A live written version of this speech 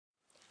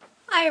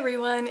Hi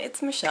everyone,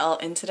 it's Michelle,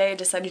 and today I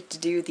decided to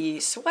do the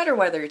sweater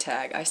weather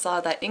tag. I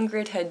saw that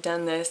Ingrid had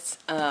done this,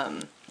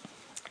 oh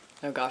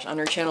gosh, on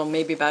her channel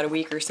maybe about a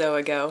week or so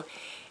ago,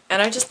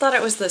 and I just thought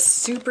it was the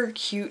super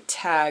cute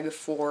tag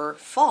for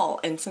fall,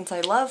 and since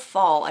I love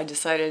fall, I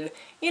decided,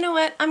 you know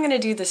what, I'm gonna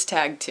do this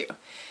tag too.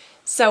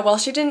 So while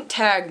she didn't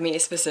tag me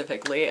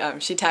specifically,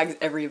 she tags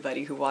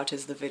everybody who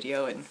watches the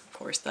video, and of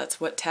course that's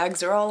what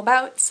tags are all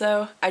about,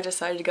 so I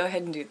decided to go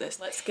ahead and do this.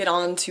 Let's get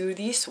on to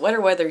the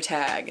sweater weather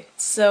tag.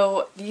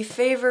 So the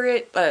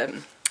favorite,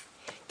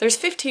 there's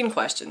 15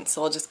 questions,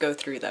 so I'll just go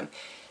through them.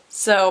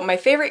 So my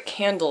favorite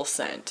candle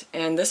scent,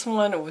 and this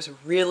one was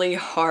really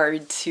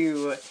hard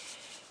to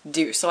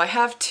do, so I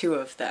have two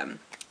of them,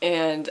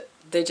 and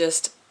they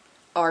just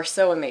are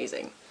so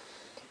amazing.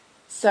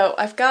 So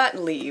I've got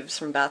Leaves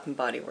from Bath &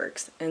 Body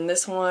Works, and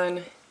this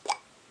one,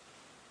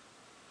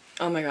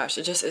 oh my gosh,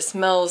 it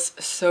smells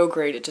so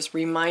great. It just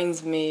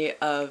reminds me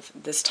of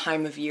this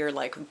time of year,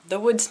 like the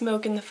wood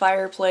smoke in the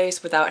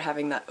fireplace without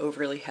having that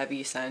overly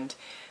heavy scent.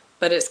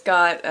 But it's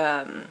got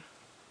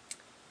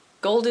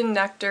golden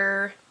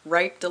nectar,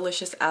 ripe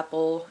delicious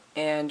apple,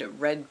 and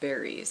red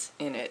berries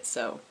in it,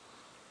 so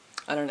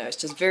I don't know, it's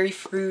just very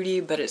fruity,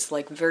 but it's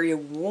like very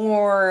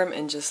warm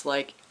and just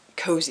like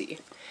cozy.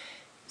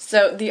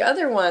 So the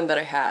other one that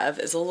I have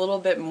is a little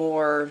bit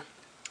more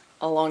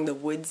along the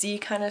woodsy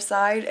kind of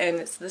side, and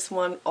it's this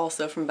one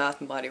also from Bath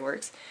 & Body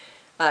Works,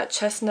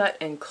 Chestnut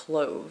and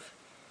Clove.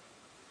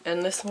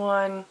 And this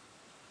one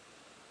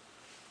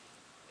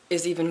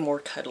is even more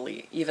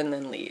cuddly, even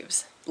than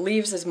Leaves.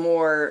 Leaves is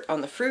more on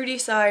the fruity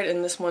side,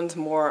 and this one's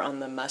more on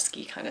the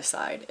musky kind of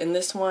side. And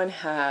this one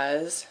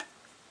has,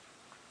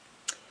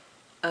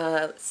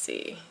 let's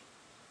see,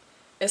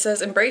 it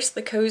says, embrace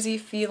the cozy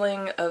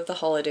feeling of the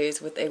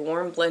holidays with a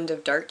warm blend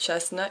of dark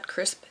chestnut,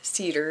 crisp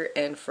cedar,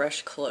 and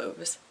fresh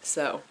cloves.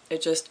 So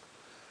it just,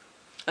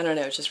 I don't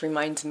know, it just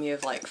reminds me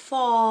of like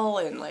fall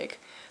and like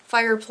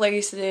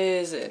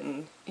fireplaces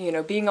and, you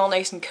know, being all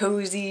nice and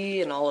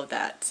cozy and all of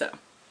that. So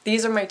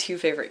these are my two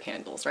favorite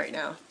candles right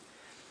now.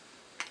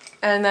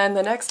 And then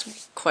the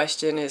next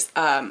question is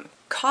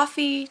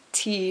coffee,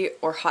 tea,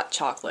 or hot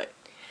chocolate.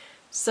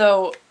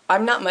 So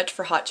I'm not much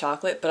for hot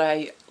chocolate, but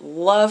I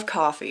love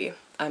coffee.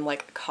 I'm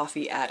like a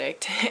coffee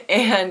addict,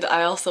 and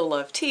I also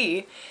love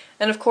tea.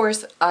 And of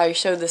course, I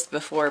showed this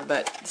before,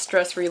 but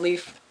stress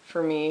relief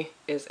for me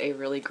is a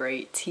really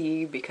great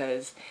tea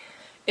because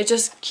it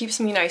just keeps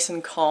me nice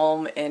and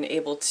calm and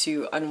able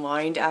to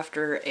unwind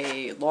after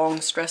a long,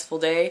 stressful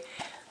day.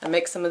 I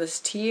make some of this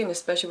tea, and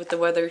especially with the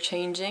weather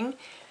changing,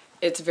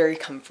 it's very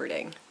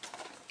comforting.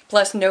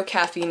 Plus, no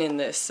caffeine in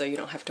this, so you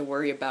don't have to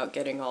worry about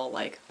getting all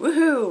like,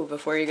 woohoo,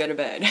 before you go to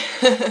bed.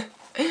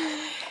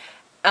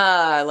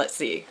 Let's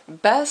see.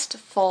 Best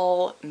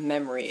fall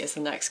memory is the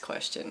next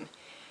question.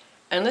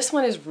 And this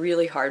one is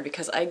really hard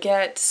because I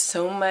get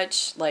so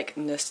much like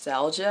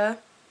nostalgia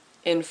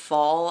in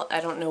fall.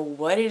 I don't know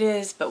what it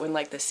is, but when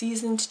like the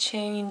seasons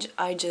change,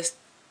 I just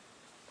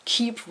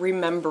keep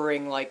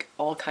remembering like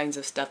all kinds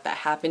of stuff that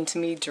happened to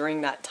me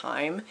during that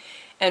time.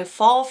 And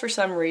fall for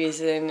some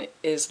reason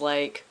is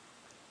like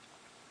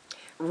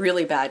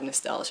really bad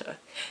nostalgia.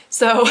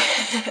 So,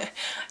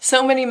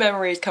 so many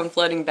memories come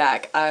flooding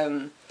back.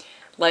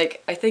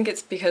 Like, I think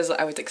it's because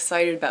I was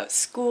excited about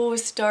school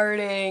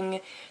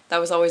starting. That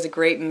was always a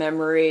great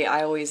memory.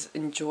 I always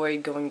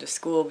enjoyed going to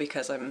school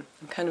because I'm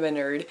kind of a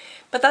nerd,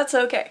 but that's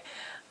okay.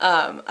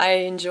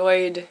 I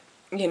enjoyed,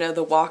 you know,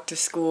 the walk to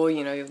school,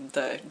 you know,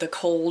 the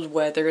cold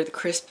weather, the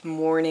crisp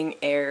morning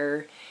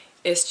air.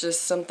 It's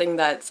just something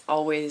that's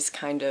always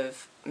kind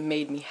of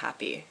made me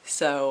happy.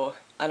 So,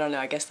 I don't know,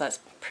 I guess that's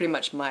pretty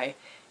much my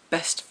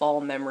best fall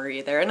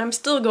memory there. And I'm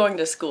still going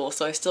to school,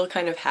 so I still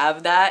kind of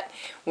have that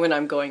when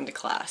I'm going to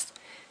class.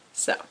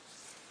 So,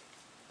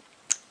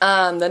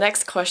 the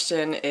next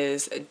question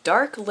is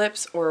dark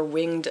lips or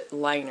winged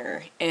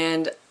liner.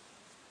 And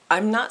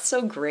I'm not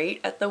so great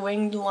at the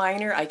winged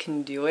liner. I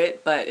can do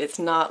it, but it's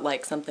not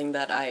like something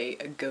that I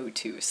go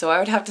to. So I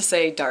would have to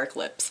say dark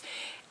lips.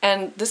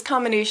 And this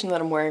combination that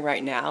I'm wearing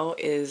right now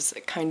is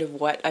kind of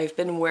what I've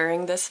been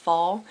wearing this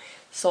fall.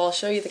 So I'll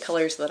show you the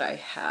colors that I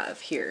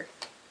have here.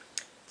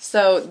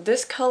 So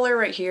this color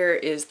right here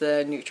is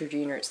the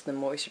Neutrogena, it's the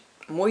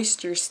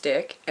Moisture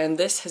Stick, and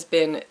this has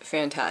been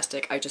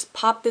fantastic. I just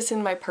pop this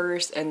in my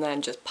purse and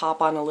then just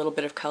pop on a little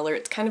bit of color.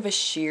 It's kind of a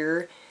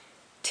sheer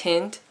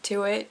tint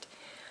to it.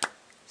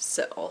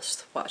 So I'll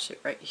swatch it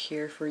right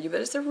here for you,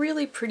 but it's a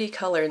really pretty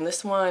color, and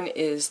this one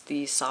is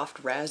the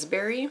Soft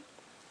Raspberry.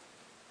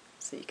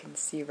 So you can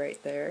see right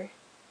there.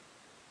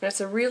 And it's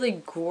a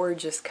really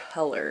gorgeous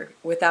color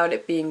without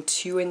it being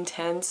too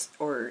intense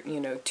or,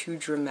 you know, too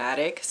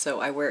dramatic, so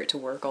I wear it to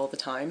work all the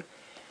time.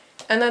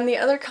 And then the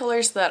other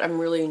colors that I'm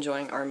really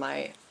enjoying are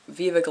my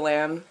Viva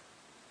Glam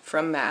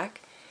from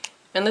MAC.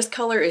 And this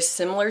color is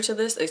similar to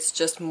this, it's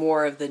just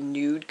more of the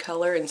nude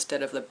color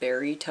instead of the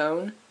berry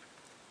tone.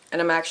 And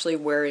I'm actually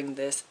wearing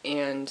this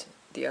and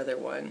the other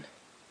one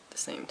at the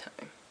same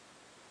time.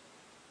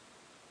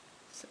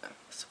 So,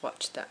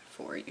 swatch that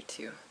for you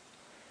too.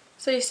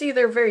 So you see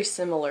they're very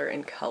similar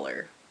in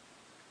color.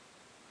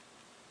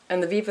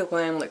 And the Viva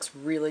Glam looks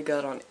really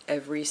good on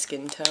every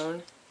skin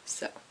tone.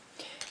 So,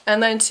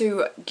 and then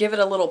to give it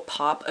a little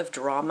pop of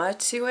drama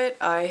to it,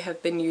 I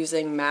have been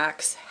using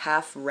MAC's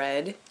Half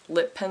Red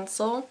lip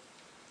pencil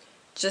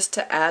just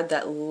to add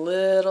that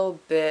little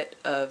bit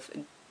of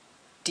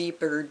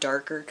deeper,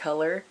 darker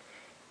color,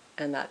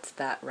 and that's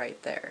that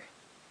right there.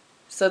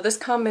 So this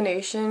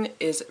combination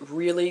is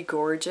really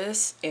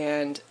gorgeous,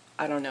 and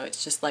I don't know,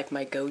 it's just like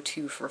my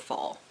go-to for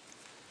fall.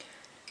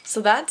 So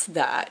that's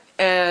that,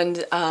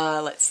 and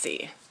let's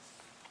see.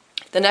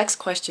 The next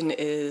question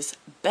is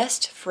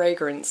best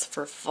fragrance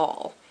for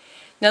fall.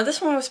 Now this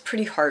one was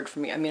pretty hard for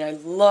me. I mean, I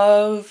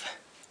love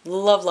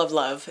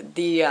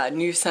the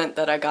new scent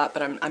that I got,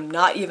 but I'm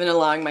not even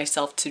allowing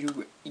myself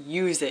to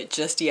use it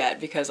just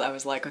yet because I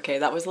was like, okay,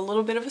 that was a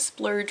little bit of a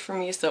splurge for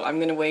me, so I'm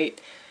gonna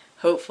wait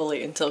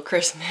hopefully until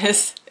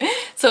Christmas.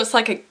 So it's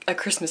like a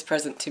Christmas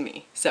present to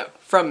me. So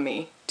from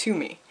me to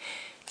me.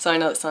 So I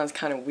know that sounds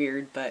kind of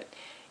weird, but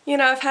you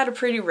know, I've had a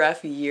pretty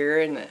rough year,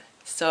 and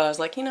so I was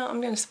like, you know,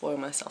 I'm gonna spoil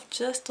myself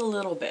just a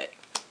little bit.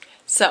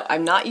 So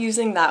I'm not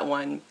using that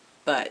one,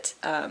 but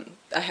I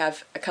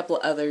have a couple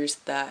of others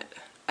that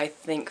I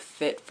think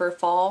fit for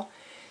fall.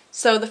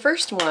 So the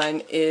first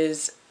one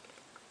is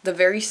the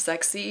Very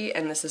Sexy,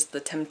 and this is the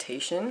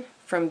Temptation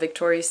from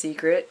Victoria's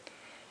Secret.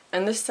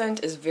 And this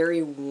scent is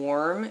very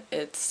warm.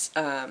 It's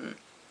kind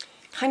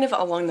of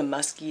along the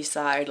musky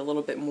side, a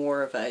little bit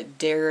more of a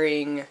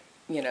daring,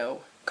 you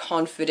know,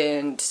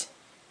 confident,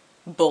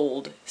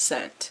 bold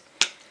scent.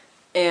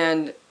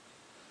 And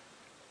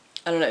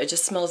I don't know, it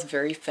just smells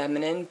very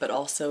feminine, but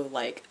also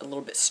like a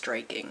little bit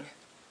striking.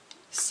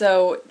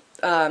 So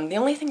the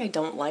only thing I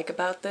don't like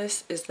about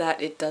this is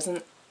that it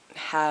doesn't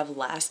have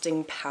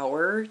lasting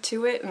power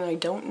to it, and I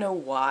don't know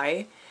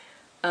why.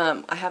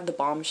 I have the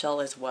Bombshell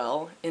as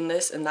well in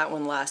this, and that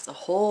one lasts a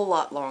whole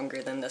lot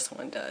longer than this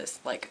one does,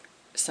 like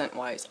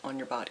scent-wise on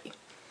your body.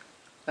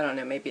 I don't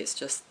know, maybe it's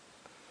just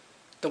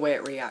the way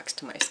it reacts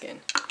to my skin.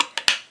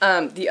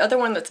 The other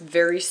one that's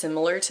very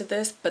similar to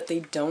this, but they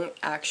don't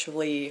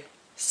actually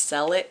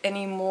sell it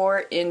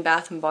anymore in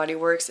Bath & Body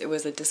Works. It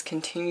was a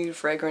discontinued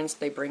fragrance.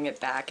 They bring it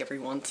back every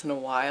once in a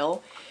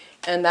while.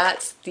 And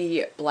that's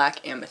the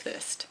Black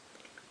Amethyst.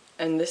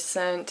 And this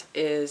scent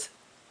is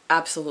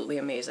absolutely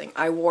amazing.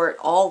 I wore it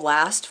all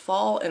last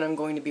fall, and I'm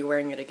going to be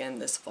wearing it again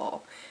this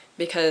fall.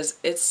 Because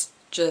it's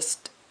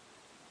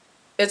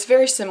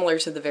very similar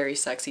to the Very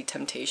Sexy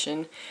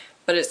Temptation,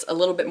 but it's a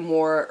little bit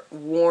more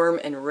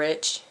warm and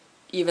rich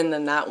even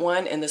than that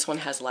one, and this one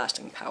has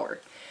lasting power.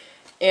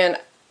 And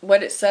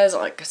what it says,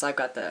 like, because I've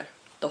got the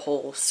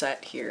whole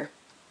set here,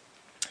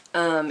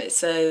 it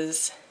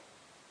says,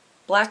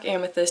 Black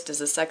Amethyst is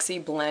a sexy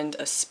blend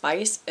of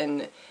spice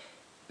and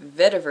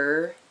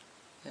vetiver,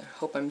 I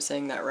hope I'm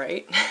saying that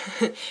right,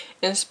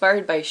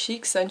 inspired by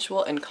chic,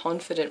 sensual, and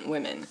confident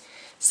women.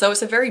 So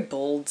it's a very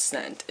bold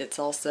scent. It's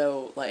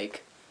also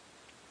like,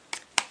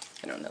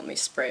 I don't know, let me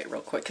spray it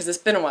real quick because it's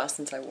been a while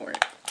since I wore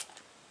it.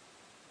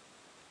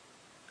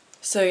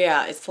 So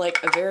yeah, it's like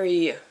a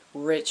very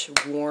rich,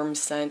 warm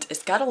scent.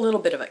 It's got a little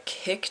bit of a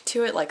kick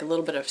to it, like a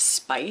little bit of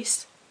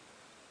spice.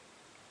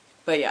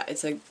 But yeah,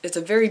 it's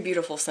a very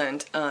beautiful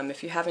scent.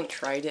 If you haven't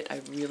tried it,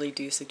 I really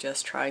do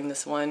suggest trying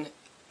this one.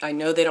 I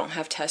know they don't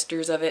have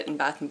testers of it in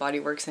Bath & Body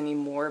Works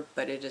anymore,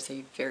 but it is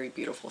a very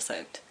beautiful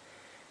scent.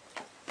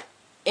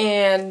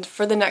 And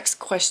for the next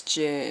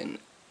question,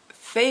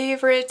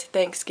 favorite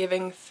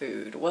Thanksgiving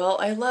food? Well,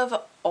 I love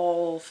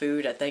all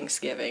food at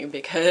Thanksgiving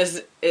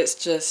because it's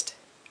just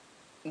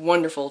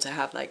wonderful to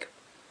have, like,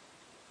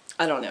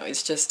 I don't know,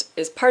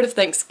 it's part of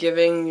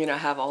Thanksgiving, you know,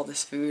 have all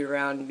this food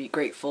around and be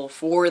grateful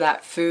for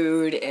that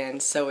food,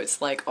 and so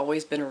it's like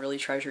always been a really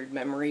treasured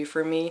memory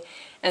for me.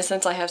 And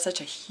since I have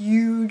such a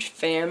huge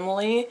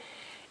family,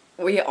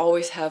 we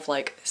always have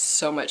like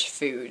so much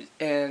food,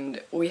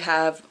 and we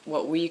have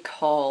what we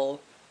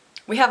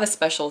have a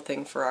special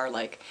thing for our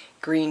like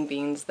green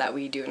beans that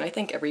we do, and I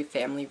think every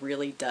family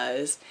really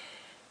does.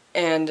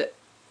 And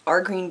our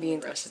green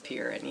bean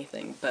recipe or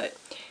anything, but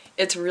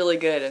it's really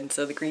good, and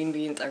so the green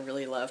beans I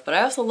really love. But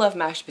I also love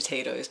mashed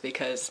potatoes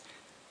because,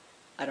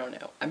 I don't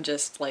know, I'm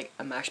just like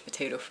a mashed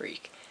potato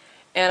freak.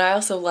 And I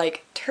also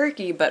like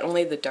turkey, but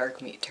only the dark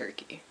meat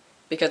turkey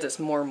because it's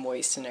more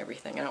moist and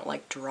everything. I don't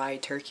like dry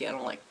turkey, I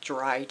don't like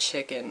dry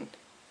chicken.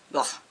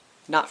 Ugh,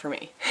 not for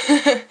me.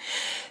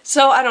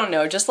 So I don't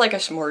know, just like a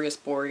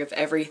smorgasbord of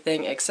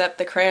everything except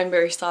the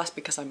cranberry sauce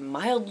because I'm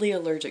mildly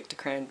allergic to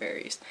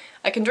cranberries.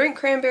 I can drink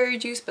cranberry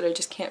juice, but I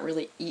just can't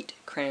really eat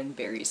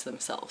cranberries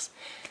themselves.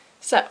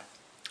 So,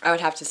 I would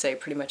have to say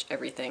pretty much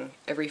everything,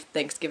 every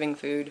Thanksgiving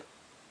food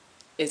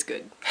is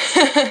good.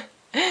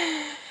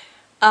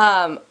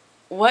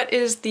 What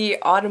is the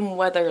autumn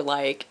weather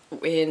like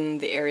in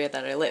the area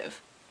that I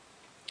live?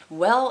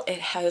 Well, it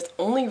has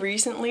only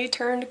recently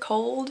turned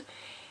cold,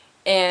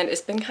 and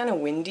it's been kind of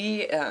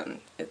windy.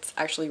 It's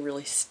actually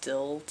really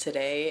still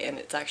today, and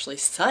it's actually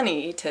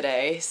sunny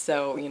today,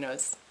 so, you know,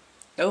 it's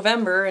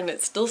November and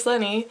it's still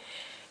sunny.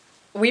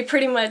 We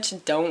pretty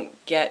much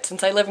don't get,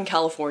 since I live in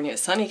California,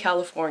 sunny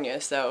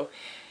California, so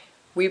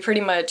We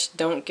pretty much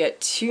don't get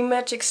too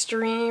much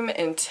extreme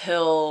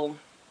until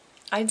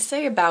I'd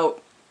say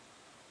about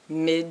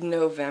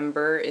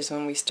mid-November is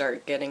when we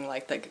start getting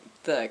like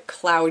the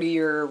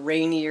cloudier,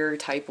 rainier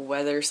type of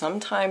weather.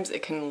 Sometimes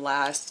it can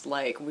last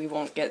like we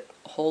won't get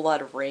a whole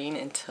lot of rain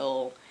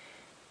until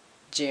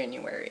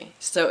January.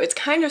 So it's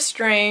kind of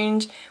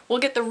strange. We'll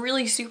get the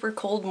really super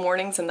cold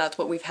mornings, and that's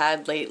what we've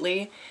had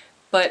lately,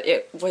 but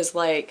it was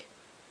like,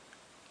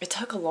 it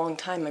took a long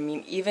time. I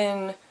mean,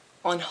 even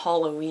on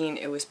Halloween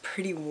it was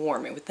pretty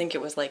warm. I would think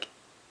it was like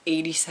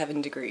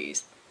 87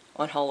 degrees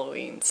on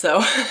Halloween.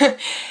 So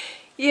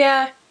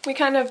yeah, we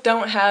kind of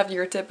don't have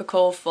your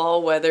typical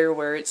fall weather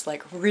where it's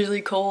like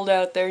really cold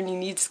out there and you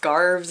need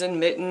scarves and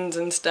mittens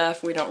and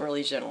stuff. We don't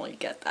really generally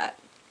get that.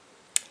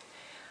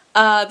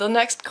 The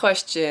next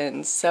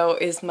question, so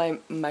is my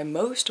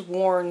most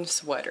worn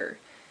sweater.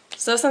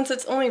 So since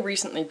it's only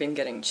recently been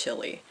getting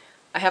chilly,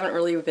 I haven't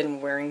really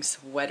been wearing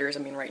sweaters.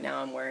 I mean, right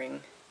now I'm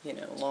wearing, you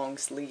know, long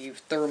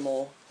sleeve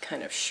thermal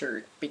kind of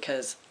shirt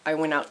because I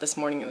went out this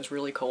morning, it was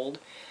really cold.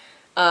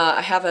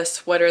 I have a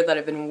sweater that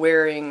I've been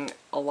wearing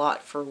a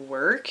lot for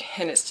work,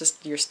 and it's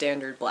just your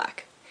standard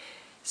black.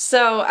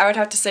 So I would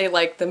have to say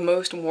like the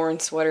most worn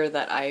sweater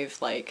that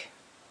I've like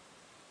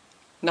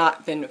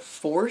not been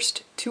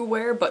forced to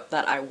wear, but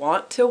that I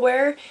want to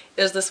wear,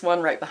 is this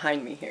one right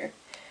behind me here.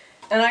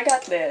 And I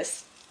got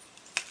this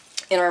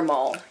in our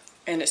mall,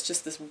 and it's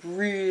just this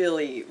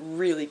really,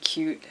 really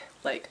cute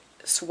like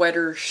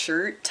sweater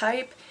shirt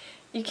type.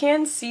 You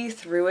can see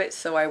through it,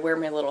 so I wear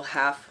my little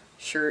half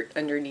shirt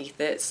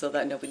underneath it so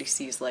that nobody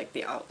sees like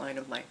the outline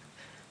of my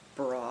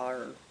bra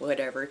or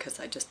whatever, because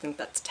I just think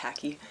that's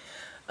tacky.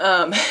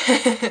 I'm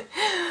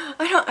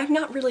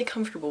not really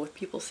comfortable with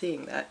people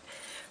seeing that.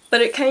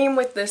 But it came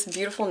with this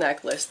beautiful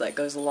necklace that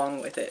goes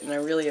along with it, and I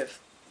really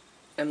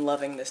am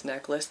loving this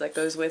necklace that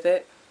goes with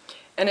it.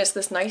 And it's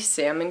this nice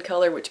salmon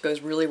color, which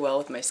goes really well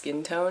with my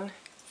skin tone.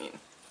 I mean,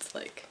 it's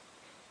like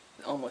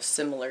almost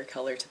similar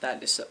color to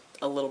that, just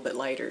a little bit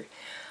lighter.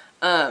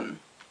 And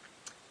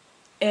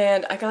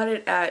I got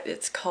it at,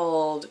 it's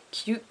called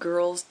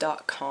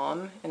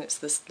cutegirls.com, and it's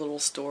this little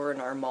store in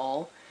our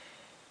mall.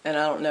 And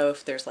I don't know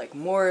if there's like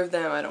more of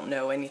them, I don't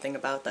know anything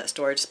about that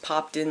store. I just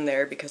popped in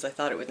there because I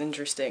thought it was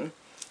interesting.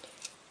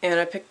 And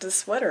I picked this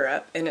sweater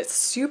up, and it's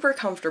super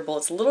comfortable.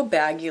 It's a little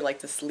baggy, like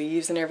the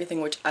sleeves and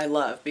everything, which I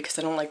love because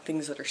I don't like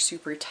things that are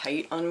super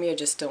tight on me. I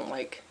just don't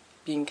like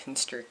being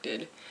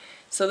constricted.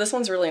 So this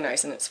one's really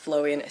nice, and it's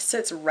flowy, and it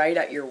sits right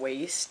at your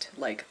waist,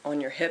 like on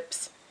your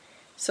hips.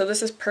 So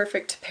this is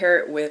perfect to pair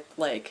it with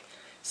like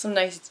some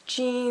nice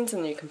jeans,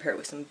 and you can pair it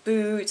with some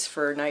boots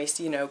for a nice,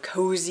 you know,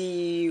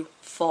 cozy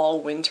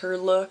fall winter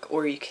look,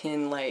 or you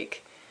can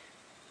like,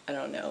 I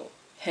don't know,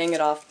 hang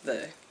it off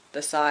the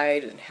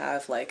side and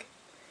have like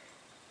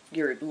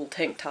your little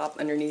tank top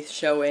underneath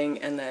showing,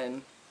 and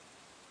then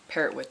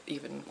pair it with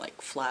even like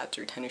flats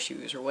or tennis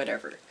shoes or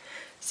whatever.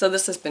 So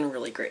this has been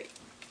really great.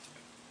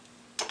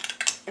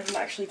 I'm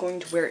actually going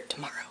to wear it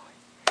tomorrow.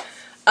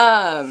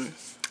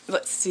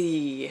 Let's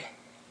see.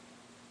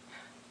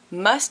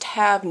 Must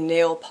have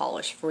nail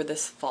polish for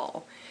this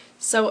fall.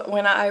 So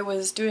when I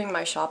was doing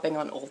my shopping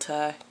on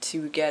Ulta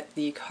to get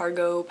the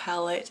cargo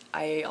palette,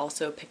 I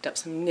also picked up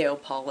some nail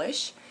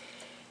polish.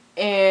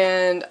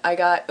 And I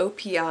got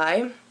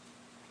OPI.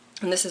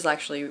 And this is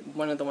actually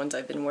one of the ones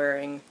I've been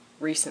wearing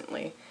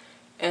recently.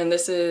 And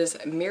this is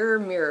Mirror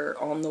Mirror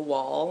on the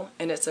Wall,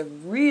 and it's a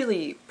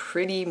really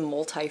pretty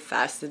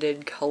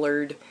multifaceted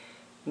colored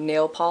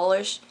nail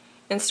polish.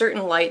 In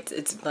certain lights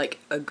it's like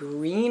a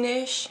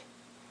greenish,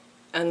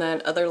 and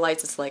then other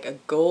lights it's like a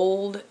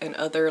gold, and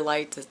other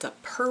lights it's a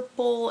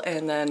purple,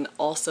 and then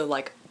also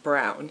like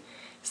brown.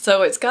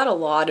 So it's got a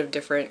lot of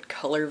different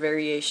color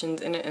variations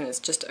in it, and it's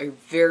just a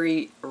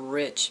very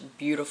rich,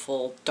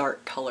 beautiful,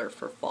 dark color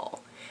for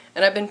fall.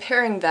 And I've been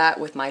pairing that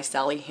with my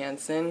Sally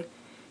Hansen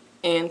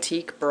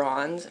Antique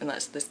Bronze, and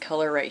that's this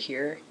color right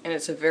here. And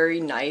it's a very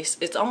nice,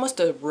 it's almost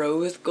a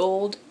rose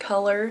gold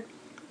color.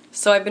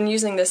 So I've been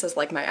using this as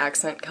like my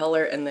accent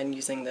color, and then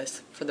using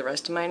this for the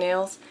rest of my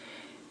nails.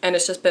 And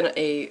it's just been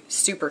a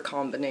super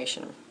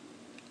combination.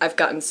 I've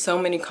gotten so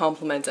many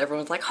compliments.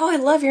 Everyone's like, oh, I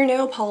love your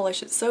nail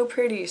polish, it's so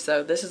pretty.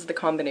 So this is the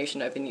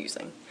combination I've been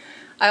using.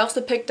 I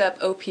also picked up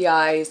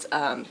OPI's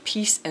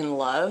Peace and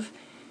Love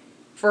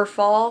for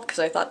fall, because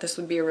I thought this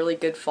would be a really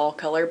good fall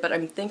color, but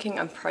I'm thinking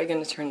I'm probably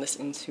going to turn this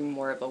into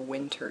more of a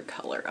winter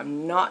color.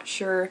 I'm not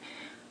sure.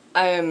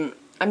 I'm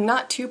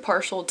not too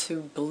partial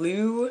to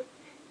blue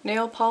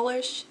nail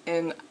polish,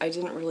 and I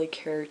didn't really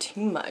care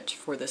too much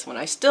for this one.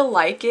 I still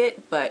like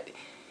it, but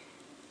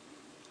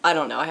I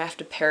don't know. I have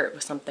to pair it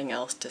with something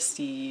else to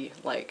see,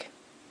 like,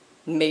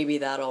 maybe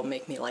that'll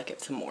make me like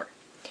it some more.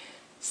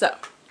 So,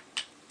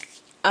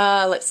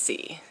 let's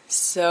see.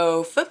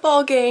 So,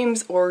 football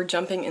games or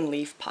jumping in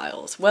leaf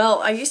piles?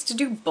 Well, I used to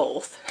do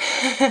both.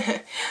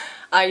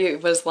 I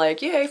was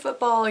like, yay,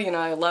 football, you know,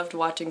 I loved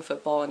watching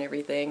football and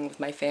everything with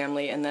my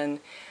family, and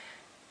then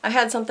I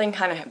had something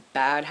kind of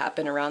bad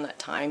happen around that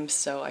time,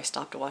 so I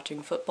stopped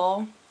watching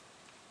football.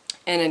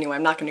 And anyway,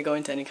 I'm not going to go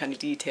into any kind of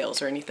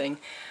details or anything.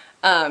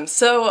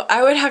 So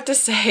I would have to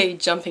say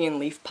jumping in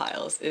leaf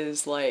piles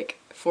is like,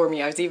 for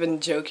me, I was even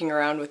joking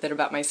around with it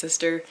about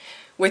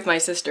with my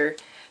sister,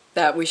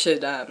 that we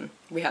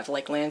have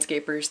like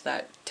landscapers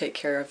that take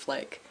care of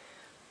like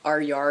our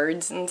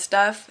yards and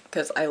stuff,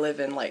 because I live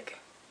in like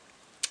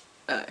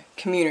a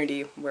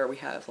community where we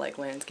have like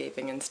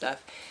landscaping and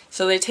stuff.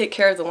 So they take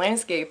care of the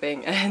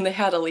landscaping, and they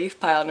had a leaf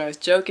pile, and I was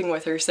joking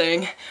with her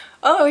saying,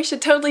 oh, we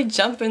should totally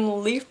jump in the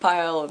leaf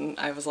pile, and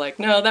I was like,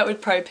 no, that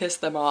would probably piss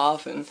them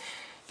off and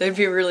they'd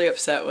be really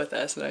upset with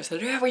us. And I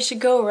said, yeah, we should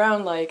go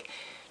around like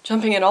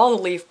jumping in all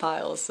the leaf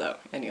piles. So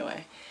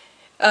anyway,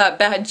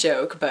 bad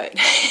joke, but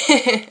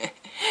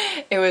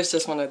it was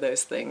just one of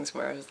those things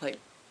where I was like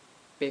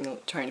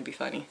trying to be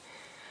funny.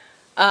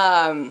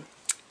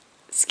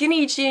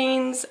 Skinny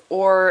jeans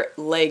or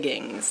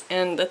leggings.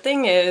 And the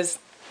thing is,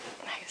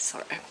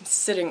 sorry, I'm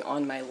sitting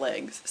on my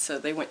legs, so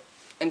they went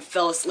and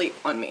fell asleep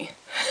on me.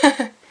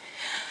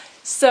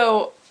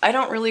 So I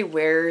don't really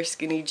wear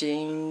skinny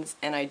jeans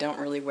and I don't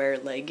really wear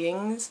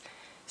leggings.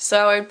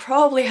 So I'd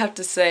probably have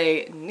to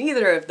say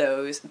neither of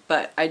those,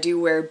 but I do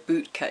wear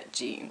bootcut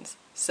jeans.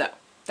 So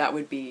that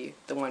would be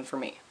the one for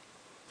me.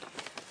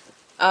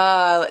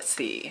 Let's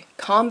see.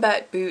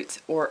 Combat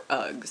boots or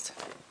Uggs?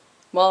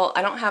 Well,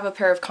 I don't have a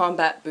pair of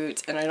combat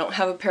boots and I don't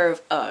have a pair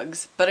of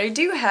Uggs, but I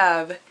do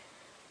have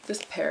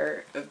this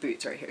pair of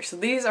boots right here. So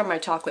these are my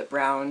chocolate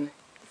brown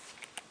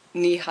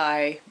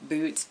knee-high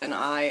boots and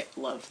I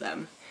love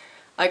them.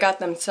 I got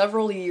them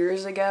several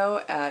years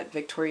ago at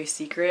Victoria's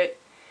Secret.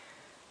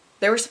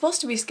 They were supposed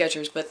to be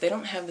Skechers, but they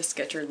don't have the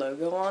Skechers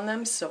logo on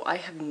them, so I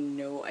have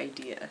no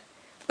idea.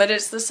 But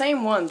it's the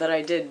same one that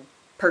I did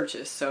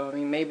purchase, so I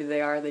mean maybe they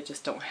are, they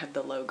just don't have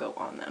the logo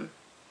on them.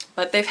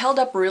 But they've held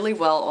up really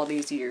well all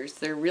these years.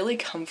 They're really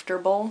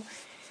comfortable,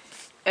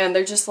 and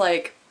they're just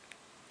like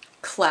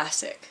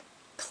classic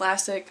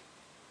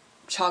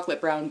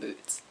chocolate brown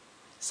boots.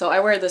 So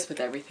I wear this with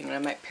everything, and I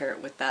might pair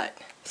it with that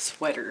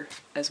sweater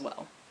as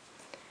well.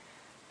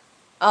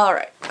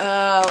 Alright,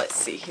 let's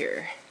see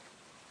here.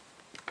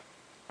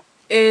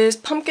 Is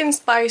pumpkin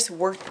spice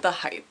worth the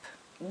hype?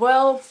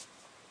 Well,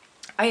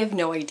 I have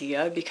no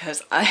idea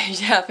because I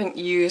haven't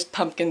used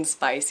pumpkin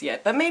spice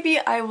yet, but maybe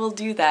I will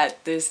do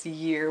that this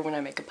year when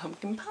I make a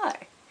pumpkin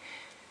pie.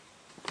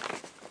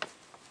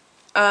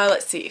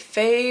 Let's see,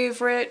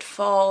 favorite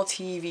fall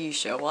TV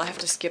show. Well, I have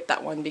to skip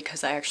that one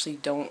because I actually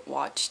don't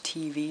watch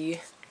TV.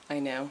 I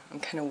know, I'm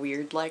kind of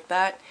weird like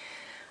that.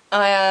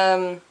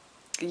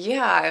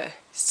 Yeah,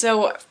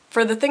 so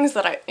for the things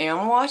that I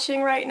am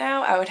watching right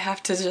now, I would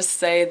have to just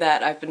say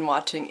that I've been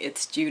watching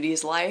It's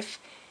Judy's Life,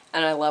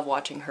 and I love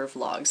watching her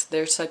vlogs.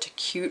 They're such a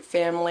cute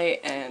family,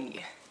 and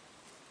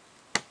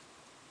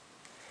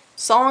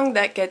song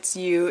that gets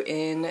you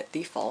in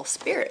the fall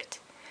spirit.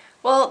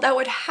 Well, that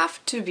would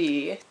have to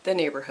be The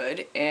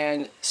Neighborhood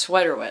and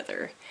Sweater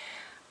Weather.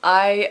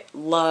 I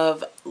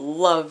love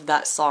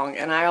that song,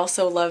 and I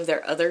also love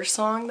their other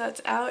song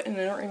that's out, and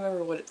I don't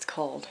remember what it's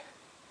called.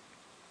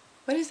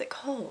 What is it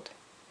called?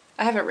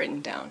 I have it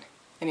written down.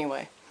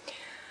 Anyway.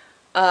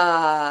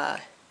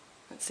 Let's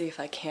see if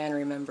I can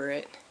remember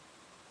it.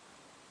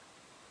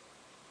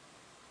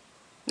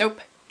 Nope,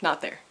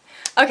 not there.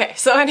 Okay,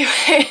 so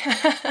anyway.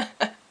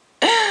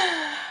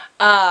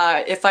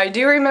 If I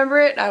do remember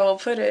it, I will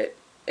put it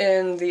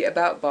in the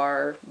about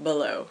bar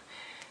below.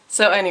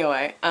 So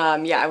anyway,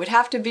 yeah, I would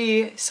have to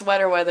be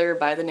Sweater Weather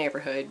by The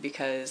Neighborhood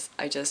because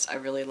I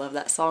really love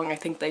that song. I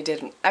think they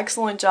did an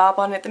excellent job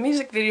on it. The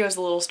music video is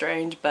a little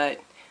strange,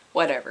 but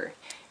whatever.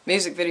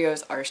 Music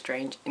videos are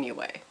strange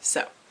anyway.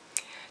 So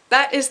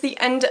that is the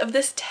end of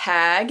this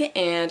tag,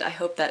 and I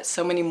hope that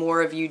so many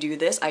more of you do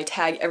this. I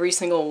tag every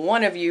single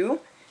one of you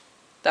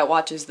that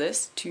watches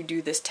this to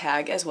do this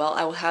tag as well.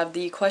 I will have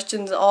the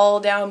questions all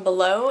down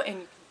below.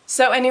 And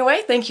so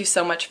anyway, thank you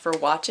so much for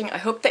watching. I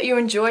hope that you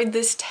enjoyed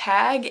this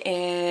tag,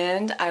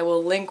 and I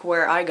will link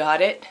where I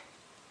got it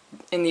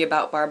in the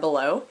about bar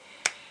below.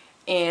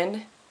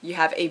 And you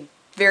have a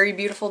very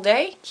beautiful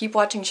day. Keep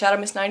watching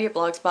ShadowMiss90 at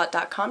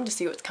blogspot.com to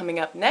see what's coming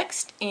up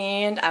next,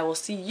 and I will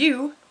see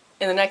you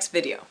in the next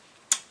video.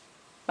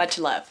 Much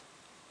love.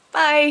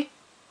 Bye!